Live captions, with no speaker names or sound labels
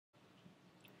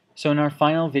So in our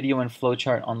final video and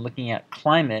flowchart on looking at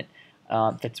climate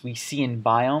that we see in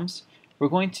biomes, we're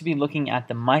going to be looking at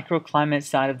the microclimate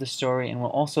side of the story, and we're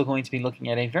also going to be looking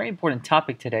at a very important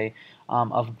topic today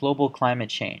of global climate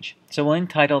change. So we'll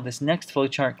entitle this next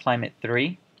flowchart Climate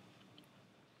 3.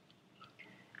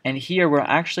 And here we're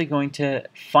actually going to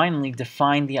finally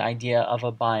define the idea of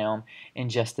a biome in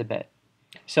just a bit.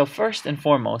 So first and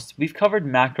foremost, we've covered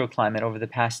macroclimate over the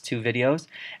past two videos,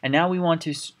 and now we want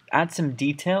to add some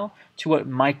detail to what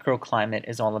microclimate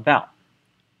is all about.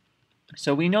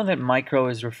 So we know that micro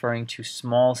is referring to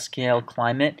small-scale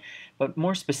climate, but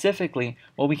more specifically,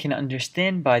 what we can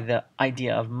understand by the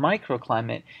idea of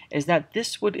microclimate is that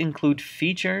this would include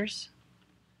features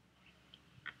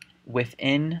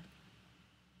within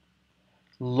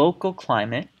local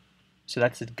climate. So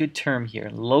that's a good term here,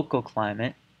 local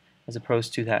climate, as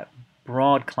opposed to that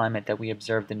broad climate that we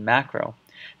observed in macro.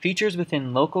 Features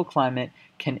within local climate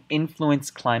can influence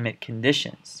climate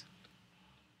conditions.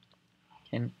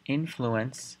 And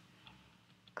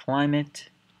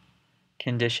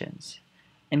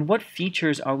what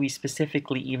features are we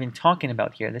specifically even talking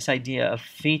about here? This idea of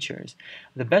features.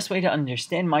 The best way to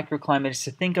understand microclimate is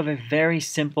to think of a very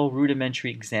simple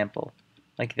rudimentary example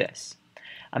like this.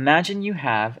 Imagine you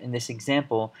have, in this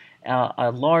example,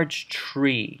 a large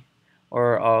tree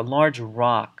or a large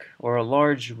rock or a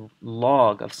large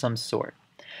log of some sort.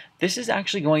 This is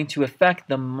actually going to affect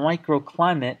the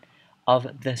microclimate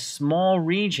of the small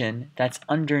region that's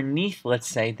underneath, let's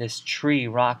say, this tree,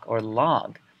 rock, or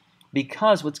log.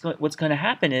 Because what's going to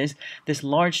happen is this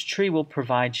large tree will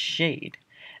provide shade.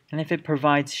 And if it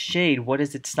provides shade, what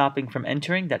is it stopping from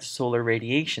entering? That's solar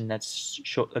radiation, that's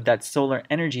solar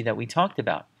energy that we talked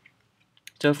about.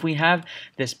 So if we have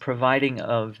this providing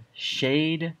of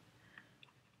shade,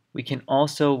 we can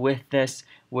also, with this,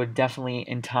 would definitely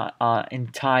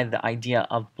tie the idea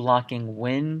of blocking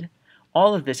wind.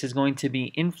 All of this is going to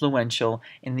be influential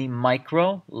in the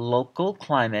micro-local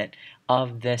climate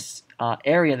of this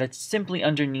area that's simply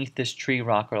underneath this tree,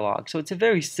 rock, or log. So it's a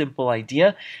very simple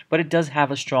idea, but it does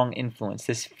have a strong influence,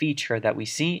 this feature that we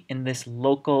see in this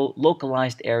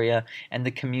localized area and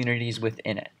the communities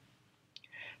within it.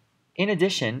 In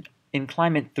addition, in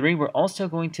Climate 3, we're also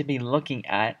going to be looking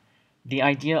at the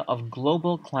idea of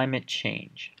global climate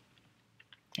change.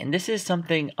 And this is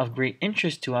something of great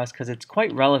interest to us because it's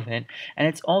quite relevant, and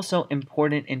it's also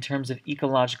important in terms of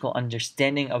ecological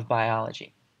understanding of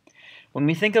biology. When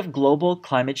we think of global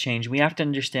climate change, we have to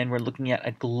understand we're looking at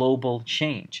a global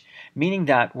change, meaning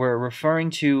that we're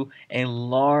referring to a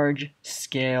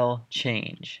large-scale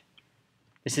change.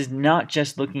 This is not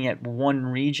just looking at one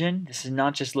region. This is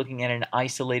not just looking at an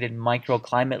isolated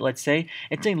microclimate, let's say.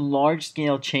 It's a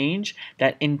large-scale change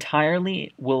that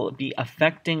entirely will be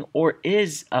affecting or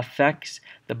affects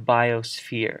the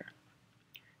biosphere.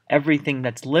 Everything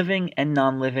that's living and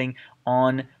non-living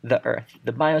on the Earth.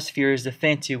 The biosphere is a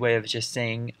fancy way of just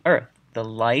saying Earth, the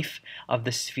life of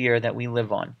the sphere that we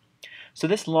live on. So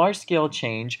this large-scale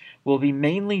change will be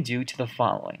mainly due to the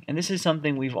following, and this is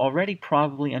something we've already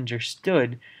probably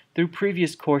understood through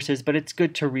previous courses, but it's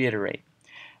good to reiterate.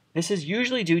 This is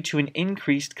usually due to an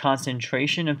increased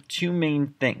concentration of two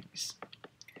main things.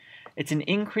 It's an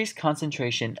increased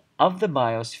concentration of the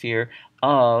biosphere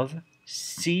of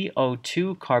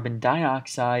CO2, carbon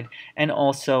dioxide, and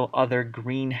also other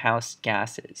greenhouse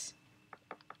gases.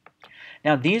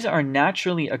 Now, these are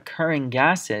naturally occurring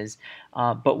gases,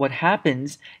 but what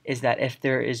happens is that if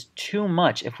there is too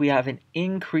much, if we have an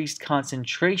increased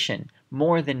concentration,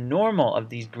 more than normal, of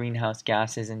these greenhouse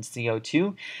gases and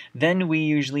CO2, then we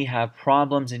usually have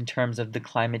problems in terms of the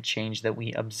climate change that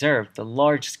we observe, the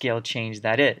large-scale change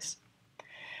that is.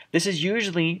 This is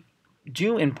usually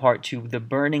due in part to the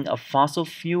burning of fossil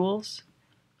fuels.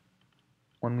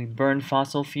 When we burn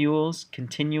fossil fuels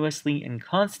continuously and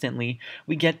constantly,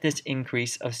 we get this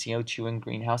increase of CO2 and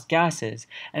greenhouse gases.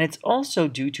 And it's also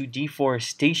due to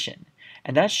deforestation.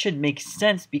 And that should make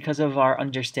sense because of our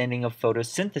understanding of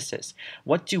photosynthesis.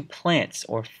 What do plants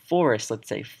or forests, let's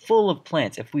say, full of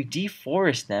plants, if we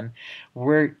deforest them,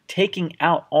 we're taking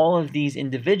out all of these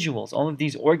individuals, all of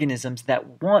these organisms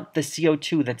that want the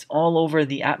CO2 that's all over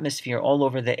the atmosphere, all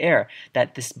over the air,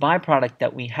 that this byproduct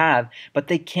that we have, but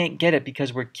they can't get it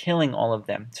because we're killing all of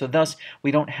them. So thus, we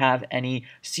don't have any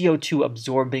CO2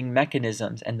 absorbing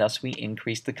mechanisms, and thus we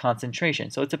increase the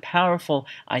concentration. So it's a powerful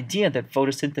idea that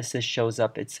photosynthesis shows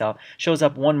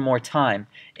up one more time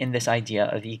in this idea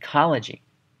of ecology.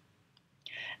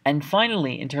 And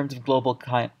finally, in terms of global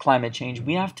climate change,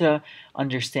 we have to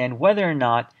understand whether or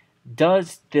not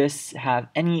does this have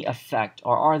any effect,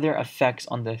 or are there effects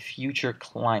on the future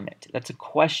climate? That's a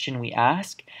question we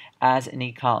ask as an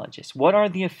ecologist. What are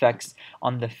the effects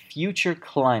on the future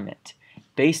climate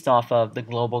based off of the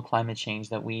global climate change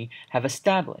that we have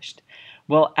established?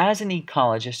 Well, as an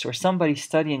ecologist or somebody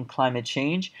studying climate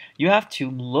change, you have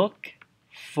to look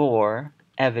for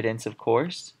evidence, of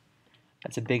course.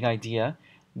 That's a big idea.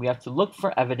 We have to look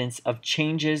for evidence of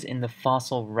changes in the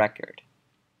fossil record.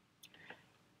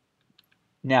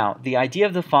 Now, the idea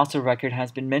of the fossil record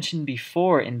has been mentioned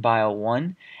before in Bio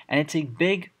 1, and it's a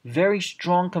big, very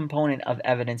strong component of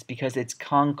evidence because it's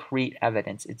concrete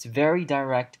evidence. It's very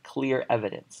direct, clear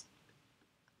evidence.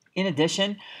 In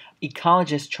addition,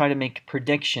 ecologists try to make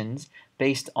predictions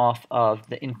based off of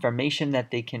the information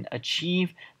that they can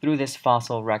achieve through this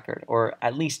fossil record, or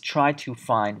at least try to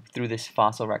find through this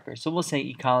fossil record. So we'll say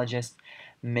ecologists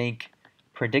make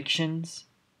predictions.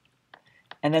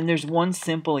 And then there's one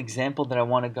simple example that I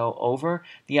want to go over,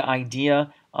 the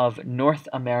idea of North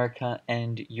America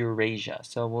and Eurasia.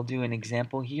 So we'll do an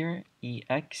example here,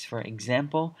 EX for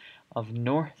example, of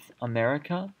North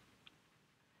America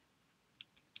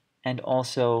and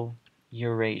also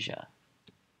Eurasia.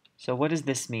 So what does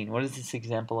this mean? What is this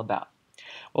example about?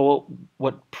 Well,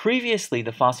 what previously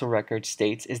the fossil record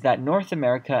states is that North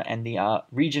America and the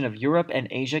region of Europe and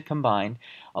Asia combined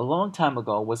a long time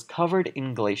ago was covered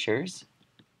in glaciers.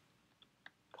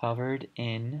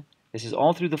 This is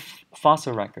all through the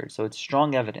fossil record, so it's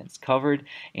strong evidence, covered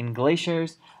in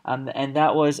glaciers, and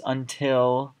that was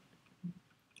until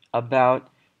about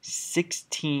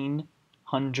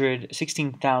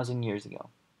 16,000 years ago.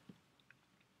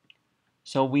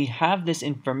 So we have this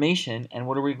information, and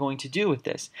what are we going to do with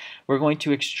this? We're going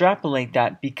to extrapolate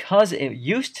that because it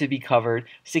used to be covered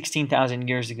 16,000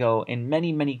 years ago in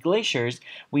many, many glaciers,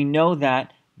 we know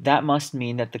that that must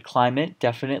mean that the climate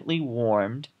definitely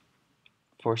warmed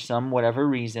for some whatever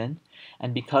reason,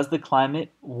 and because the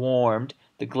climate warmed,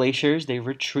 the glaciers, they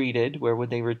retreated. Where would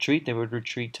they retreat? They would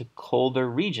retreat to colder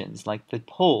regions like the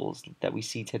poles that we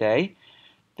see today.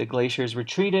 The glaciers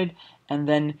retreated, and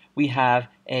then we have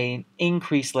an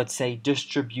increased, let's say,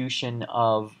 distribution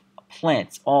of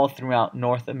plants all throughout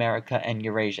North America and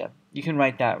Eurasia. You can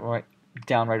write that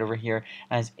down right over here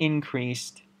as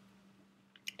increased,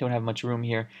 don't have much room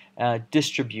here,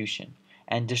 distribution.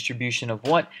 And distribution of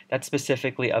what? That's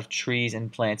specifically of trees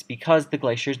and plants because the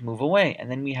glaciers move away, and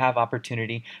then we have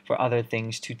opportunity for other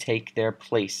things to take their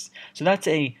place. So that's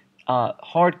a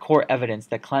hardcore evidence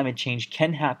that climate change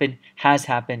can happen, has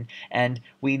happened, and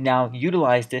we now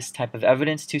utilize this type of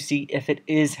evidence to see if it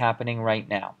is happening right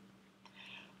now.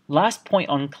 Last point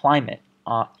on climate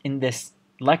in this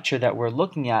lecture that we're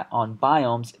looking at on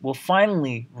biomes, we'll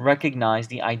finally recognize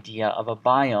the idea of a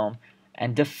biome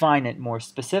and define it more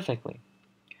specifically.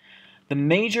 The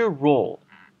major role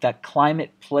that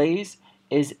climate plays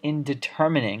is in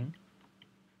determining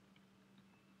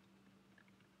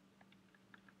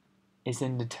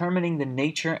the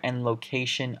nature and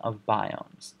location of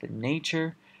biomes. The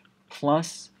nature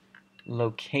plus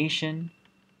location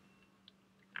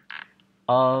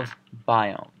of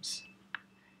biomes.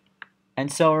 And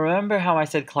so remember how I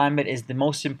said climate is the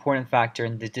most important factor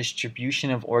in the distribution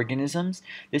of organisms?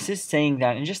 This is saying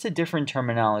that in just a different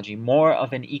terminology, more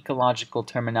of an ecological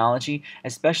terminology,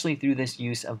 especially through this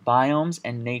use of biomes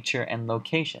and nature and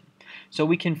location. So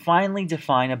we can finally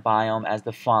define a biome as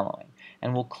the following,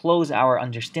 and we'll close our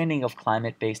understanding of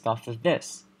climate based off of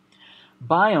this.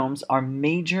 Biomes are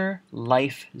major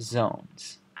life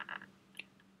zones.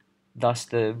 Thus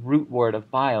the root word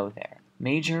of bio there.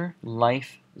 Major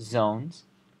life zones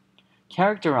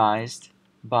characterized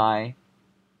by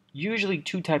usually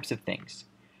two types of things.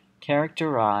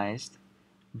 Characterized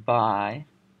by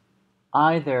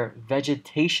either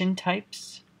vegetation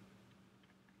types,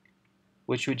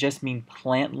 which would just mean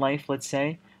plant life, let's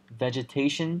say,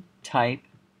 vegetation type,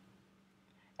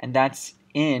 and that's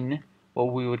in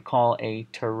what we would call a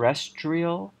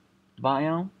terrestrial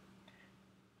biome,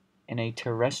 in a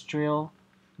terrestrial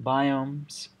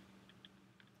biomes.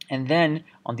 And then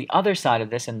on the other side of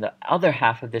this, and the other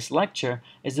half of this lecture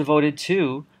is devoted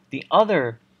to the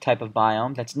other type of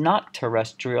biome that's not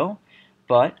terrestrial,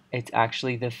 but it's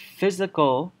actually the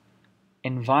physical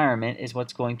environment is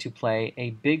what's going to play a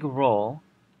big role,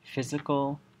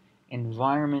 physical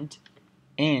environment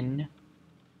in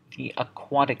the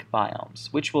aquatic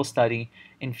biomes, which we'll study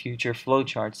in future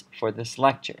flowcharts for this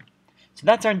lecture. So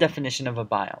that's our definition of a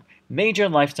biome. Major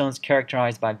life zones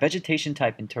characterized by vegetation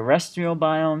type in terrestrial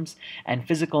biomes and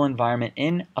physical environment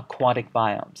in aquatic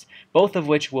biomes, both of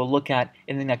which we'll look at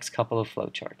in the next couple of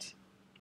flowcharts.